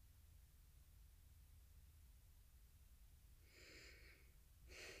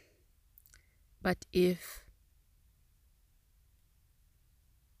 But if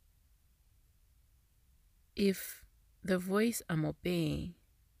the voice I'm obeying,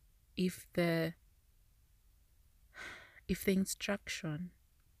 if the instruction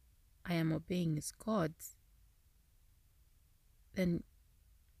I am obeying is God's, then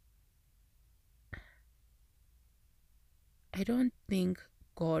I don't think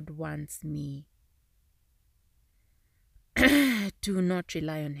God wants me to not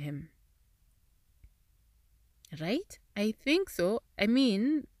rely on him. Right? I think so. I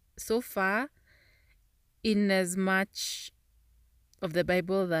mean, so far, in as much of the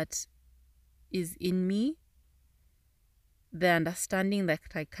Bible that is in me, the understanding that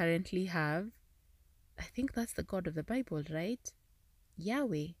I currently have, I think that's the God of the Bible, right?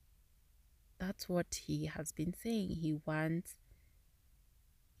 Yahweh. That's what he has been saying. He wants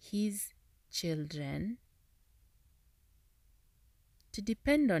his children to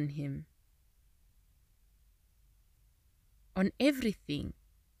depend on him, on everything,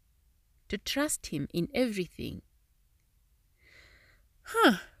 to trust him in everything.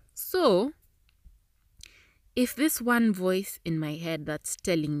 So, if this one voice in my head that's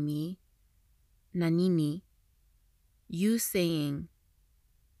telling me, Nanini, you saying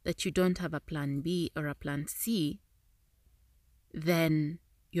that you don't have a plan B or a plan C, then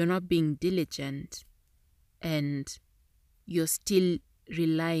you're not being diligent and you're still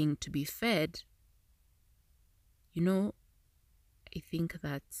relying to be fed, I think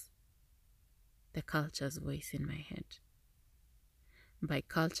that's the culture's voice in my head. By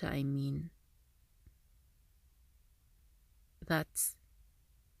culture, I mean that's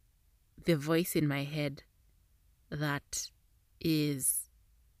the voice in my head that is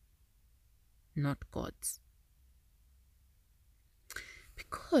not God's.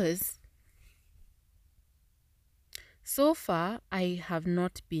 Because so far, I have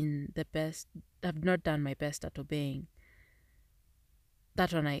not been the best. I've not done my best at obeying.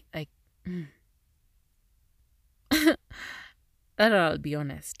 That one, that I'll be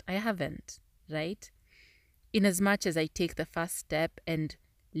honest, I haven't, right? In as much as I take the first step and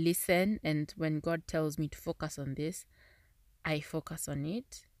listen, and when God tells me to focus on this, I focus on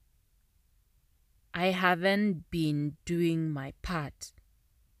it. I haven't been doing my part.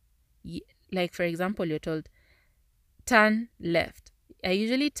 Like, for example, you're told, turn left. I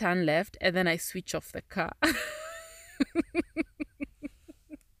usually turn left and then I switch off the car.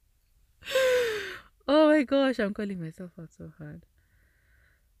 Oh my gosh, I'm calling myself out so hard.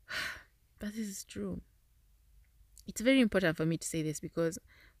 But this is true. It's very important for me to say this because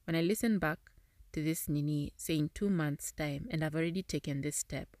when I listen back to this Nini saying 2 months' time and I've already taken this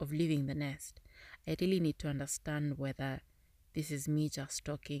step of leaving the nest, I really need to understand whether this is me just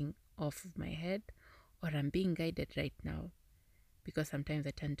talking off of my head or I'm being guided right now, because sometimes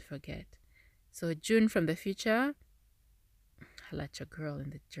I tend to forget. So June from the future, I'll at your girl in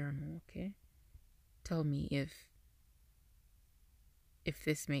the journal, okay? Tell me if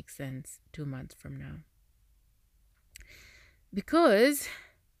this makes sense 2 months from now. Because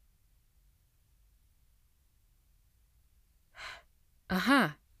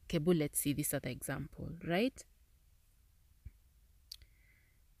okay, but let's see this other example, right?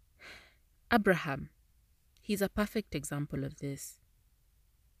 Abraham, he's a perfect example of this.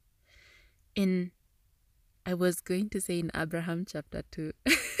 I was going to say in Abraham chapter 2,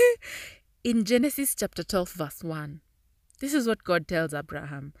 in Genesis chapter 12 verse 1, this is what God tells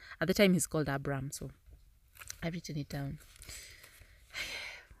Abraham. At the time he's called Abram, so I've written it down.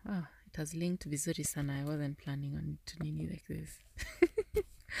 Oh, it has linked vizuri sana. I wasn't planning on it to nini like this.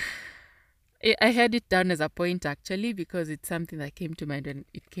 I had it down as a point actually because it's something that came to mind when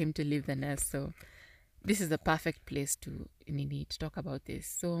it came to leave the nest. So this is the perfect place to talk about this.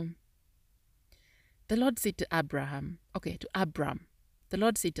 So the Lord said to Abram, the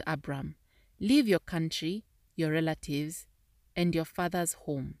Lord said to Abram, leave your country, your relatives, and your father's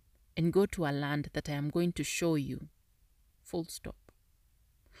home, and go to a land that I am going to show you. Full stop.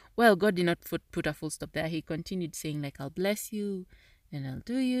 Well, God did not put a full stop there. He continued saying, like, I'll bless you, and I'll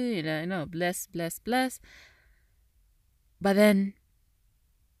do you, bless, bless, bless. But then,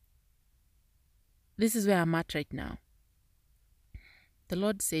 this is where I'm at right now. The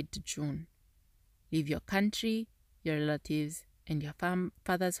Lord said to June, leave your country, your relatives, and your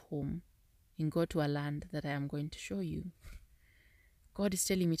father's home, and go to a land that I am going to show you. God is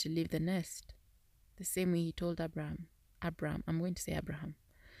telling me to leave the nest, the same way he told Abraham. I'm going to say Abraham.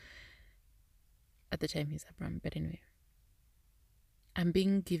 At the time he's Abraham, but anyway. I'm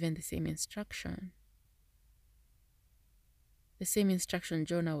being given the same instruction. The same instruction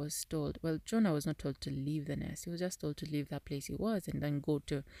Jonah was told. Well, Jonah was not told to leave the nest. He was just told to leave that place he was and then go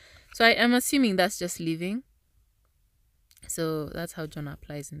to. So I am assuming that's just leaving. So that's how Jonah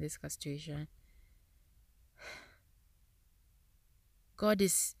applies in this situation. God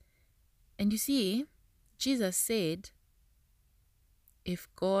is, and you see, Jesus said, if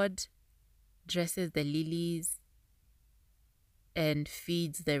God dresses the lilies and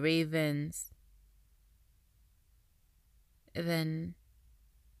feeds the ravens, then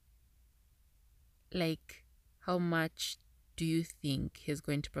like how much do you think he's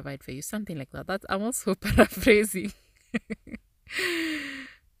going to provide for you? Something like that. I'm also paraphrasing.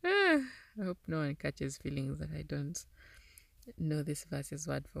 I hope no one catches feelings that I don't know this verse is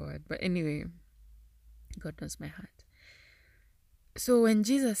word for word. But anyway, God knows my heart. So when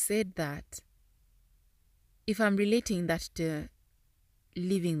Jesus said that, if I'm relating that to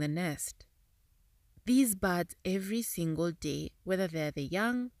leaving the nest, these birds every single day, whether they're the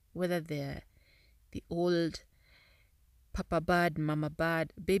young, whether they're the old, papa bird, mama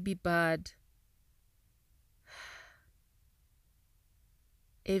bird, baby bird,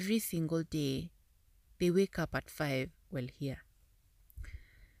 every single day, they wake up at 5. Well, here.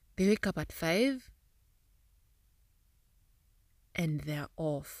 They wake up at 5 and they're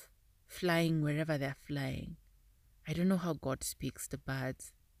off, flying wherever they're flying. I don't know how God speaks to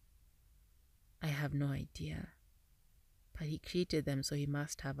birds. I have no idea. But he created them, so he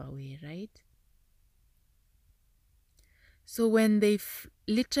must have a way, right? So when they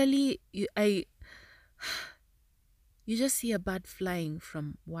literally, you just see a bird flying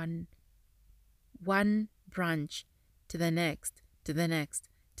from one branch to the next, to the next,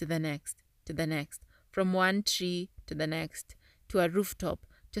 to the next, to the next, from one tree to the next, to a rooftop,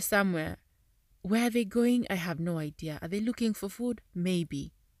 to somewhere. Where are they going? I have no idea. Are they looking for food?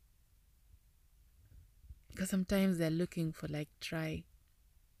 Maybe. Because sometimes they're looking for like dry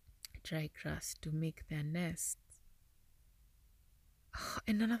grass to make their nests.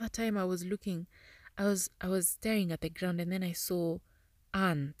 And another time I was looking, I was staring at the ground and then I saw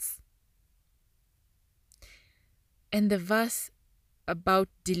ants. And the verse about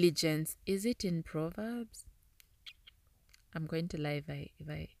diligence, is it in Proverbs? I'm going to lie if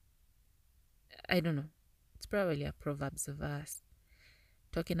I don't know. It's probably a Proverbs verse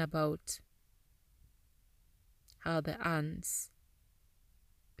talking about how the ants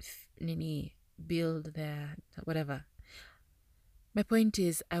build their whatever. My point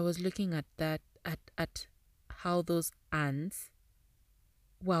is, I was looking at that, at how those ants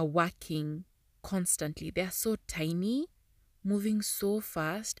were working constantly. They are so tiny, moving so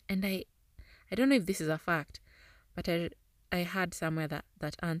fast, and I don't know if this is a fact, but I heard somewhere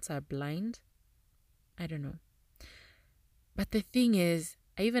that ants are blind. I don't know. But the thing is,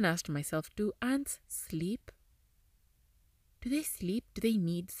 I even asked myself, do ants sleep? Do they sleep? Do they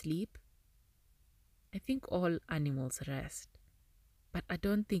need sleep? I think all animals rest, but I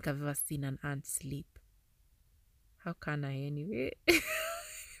don't think I've ever seen an ant sleep. How can I anyway? No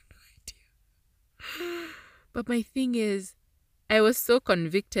idea. But my thing is, I was so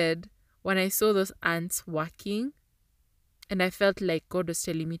convicted when I saw those ants working, and I felt like God was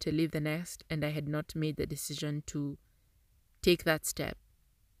telling me to leave the nest, and I had not made the decision to take that step.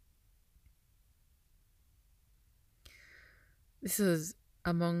 This was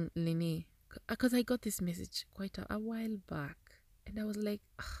among Lini, because I got this message quite a while back, and I was like,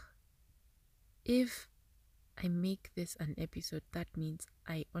 if I make this an episode, that means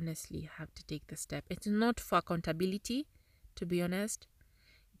I honestly have to take the step. It's not for accountability, to be honest.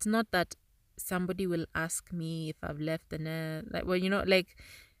 It's not that somebody will ask me if I've left the nest. Like, well,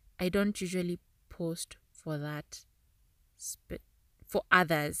 I don't usually post for that, for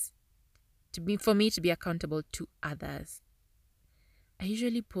others, for me to be accountable to others. I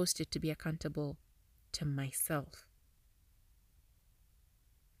usually post it to be accountable to myself,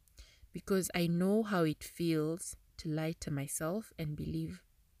 because I know how it feels to lie to myself and believe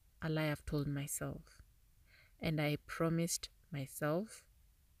a lie I've told myself. And I promised myself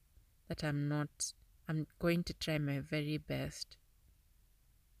that I'm going to try my very best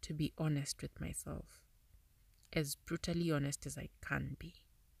to be honest with myself, as brutally honest as I can be.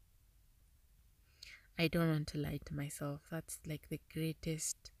 I don't want to lie to myself. That's like the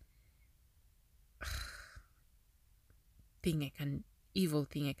greatest evil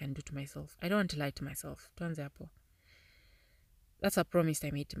thing I can do to myself. I don't want to lie to myself. That's a promise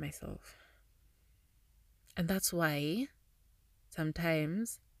I made to myself. And that's why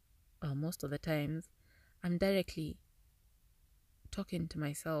sometimes, well, most of the times, I'm directly talking to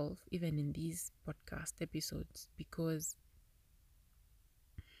myself, even in these podcast episodes, because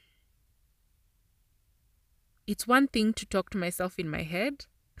it's one thing to talk to myself in my head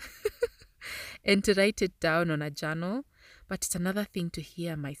and to write it down on a journal, but it's another thing to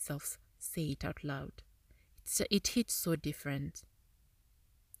hear myself say it out loud. It hits so different.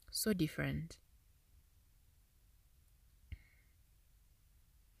 So different.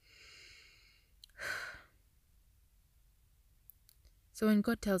 So when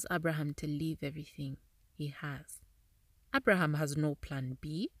God tells Abraham to leave everything he has, Abraham has no plan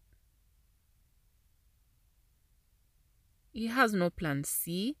B. He has no plan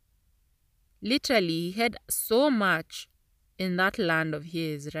C. Literally, he had so much in that land of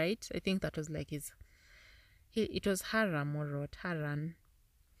his, right? I think that was like it was Haran or what? Haran.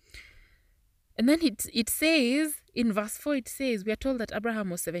 And then it says, in verse 4, it says, we are told that Abraham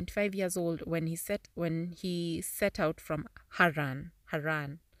was 75 years old when he set out from Haran.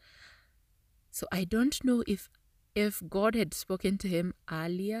 So I don't know if God had spoken to him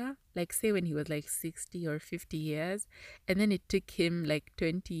earlier, like say when he was like 60 or 50 years, and then it took him like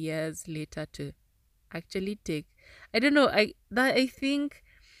 20 years later to actually take, I don't know, I think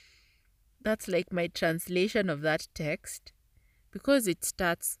that's like my translation of that text, because it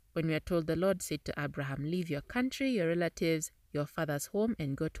starts when we are told the Lord said to Abraham, leave your country, your relatives, your father's home,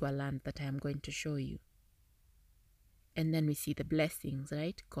 and go to a land that I am going to show you. And then we see the blessings,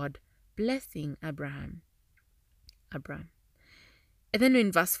 right? God blessing Abraham. And then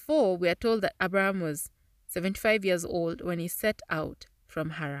in verse 4, we are told that Abraham was 75 years old when he set out from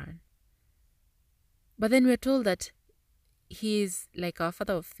Haran. But then we're told that he is like our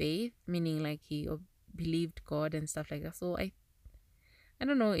father of faith, meaning like he believed God and stuff like that. So I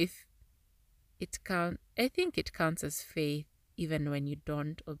don't know if it counts. I think it counts as faith even when you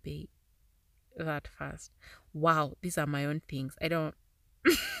don't obey that fast. Wow, these are my own things. I don't.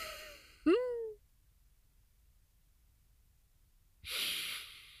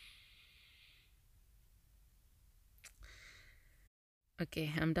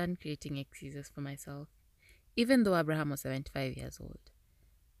 Okay, I'm done creating excuses for myself. Even though Abraham was 75 years old,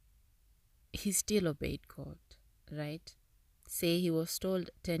 he still obeyed God, right? Say he was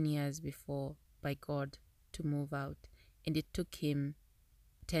told 10 years before by God to move out, and it took him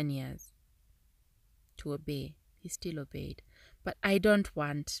 10 years to obey. He still obeyed. But I don't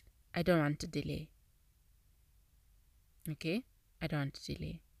want to delay. Okay? I don't want to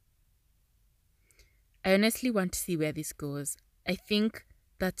delay. I honestly want to see where this goes. I think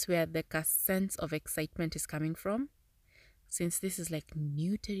that's where the sense of excitement is coming from. since this is like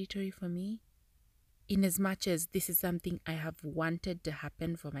new territory for me, in as much as this is something I have wanted to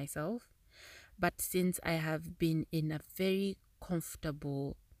happen for myself, but since I have been in a very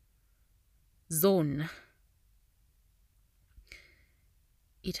comfortable zone,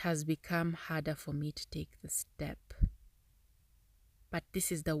 it has become harder for me to take the step. But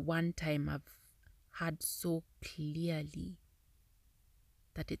this is the one time I've had so clearly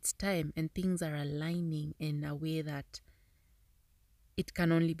that it's time and things are aligning in a way that it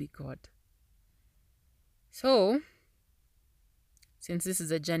can only be God. So, since this is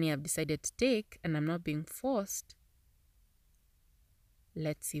a journey I've decided to take and I'm not being forced,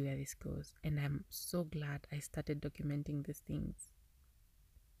 let's see where this goes. And I'm so glad I started documenting these things,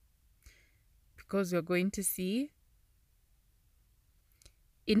 because you're going to see,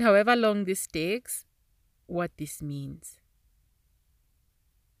 in however long this takes, what this means.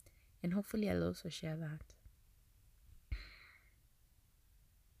 And hopefully I'll also share that.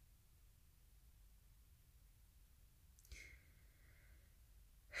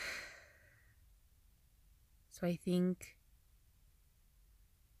 So I think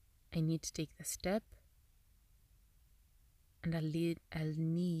I need to take the step, and I'll need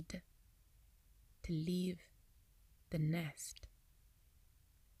to leave the nest.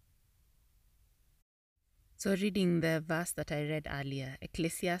 So reading the verse that I read earlier,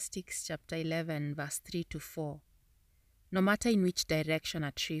 Ecclesiastes chapter 11, verse 3 to 4. No matter in which direction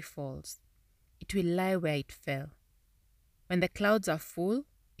a tree falls, it will lie where it fell. When the clouds are full,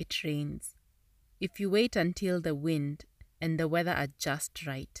 it rains. If you wait until the wind and the weather are just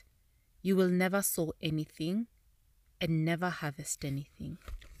right, you will never sow anything and never harvest anything.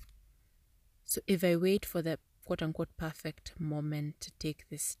 So if I wait for the quote-unquote perfect moment to take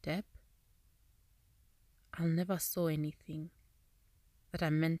this step, I'll never sow anything that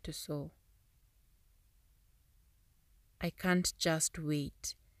I'm meant to sow. I can't just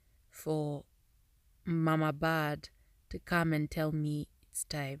wait for Mama Bird to come and tell me it's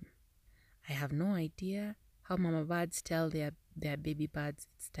time. I have no idea how Mama Birds tell their baby birds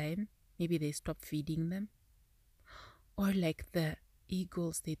it's time. Maybe they stop feeding them. Or like the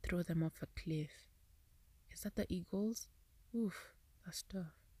eagles, they throw them off a cliff. Is that the eagles? Oof, that's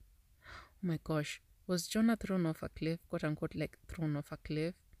tough. Oh my gosh. Was Jonah thrown off a cliff, quote unquote, like thrown off a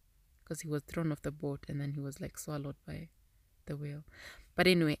cliff? Because he was thrown off the boat and then he was like swallowed by the whale. But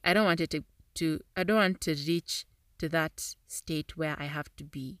anyway, I don't want it I don't want to reach to that state where I have to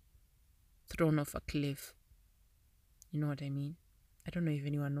be thrown off a cliff. You know what I mean? I don't know if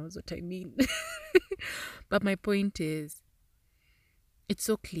anyone knows what I mean. But my point is, it's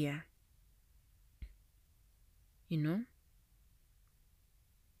so clear. You know?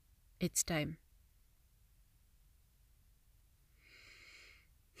 It's time.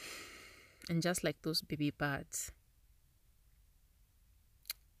 And just like those baby birds,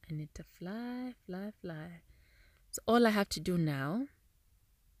 I need to fly, fly, fly. So all I have to do now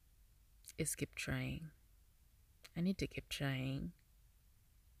is keep trying. I need to keep trying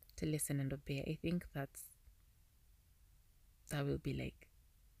to listen and obey. I think that will be like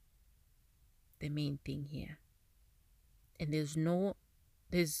the main thing here. And there's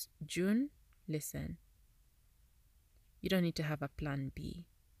June, listen. You don't need to have a plan B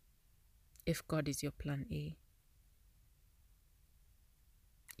if God is your plan A.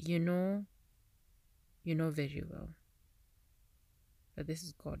 You know very well that this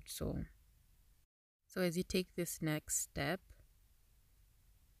is God. So as you take this next step,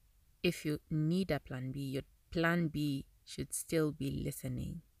 if you need a plan B, your plan B should still be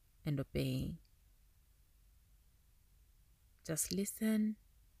listening and obeying. Just listen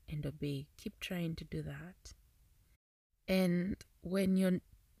and obey. Keep trying to do that. And when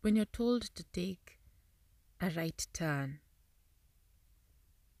you're told to take a right turn,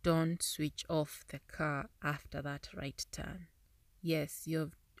 don't switch off the car after that right turn. Yes,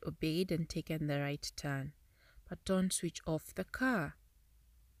 you've obeyed and taken the right turn, but don't switch off the car.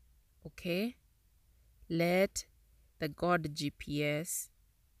 Okay? Let the God GPS,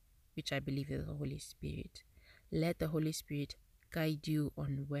 which I believe is the Holy Spirit, let the Holy Spirit guide you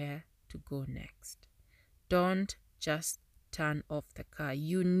on where to go next. Don't just turn off the car.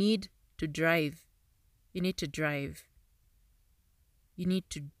 You need to drive. You need to drive. You need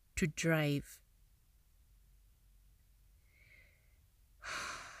to drive.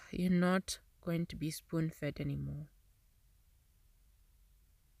 You're not going to be spoon-fed anymore.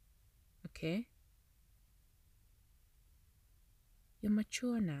 Okay? You're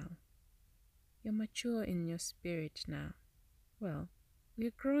mature now. You're mature in your spirit now. Well,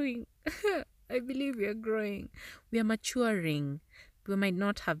 we're growing. I believe we are growing. We are maturing. We might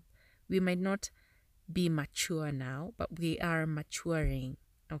not be mature now, but we are maturing,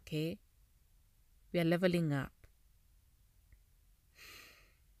 okay? We are leveling up.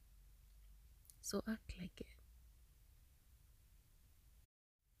 So act like it.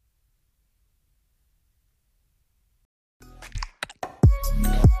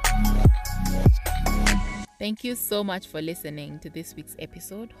 Thank you so much for listening to this week's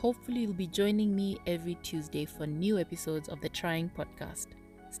episode. Hopefully, you'll be joining me every Tuesday for new episodes of the Trying Podcast.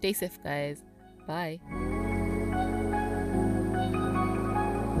 Stay safe, guys. Bye.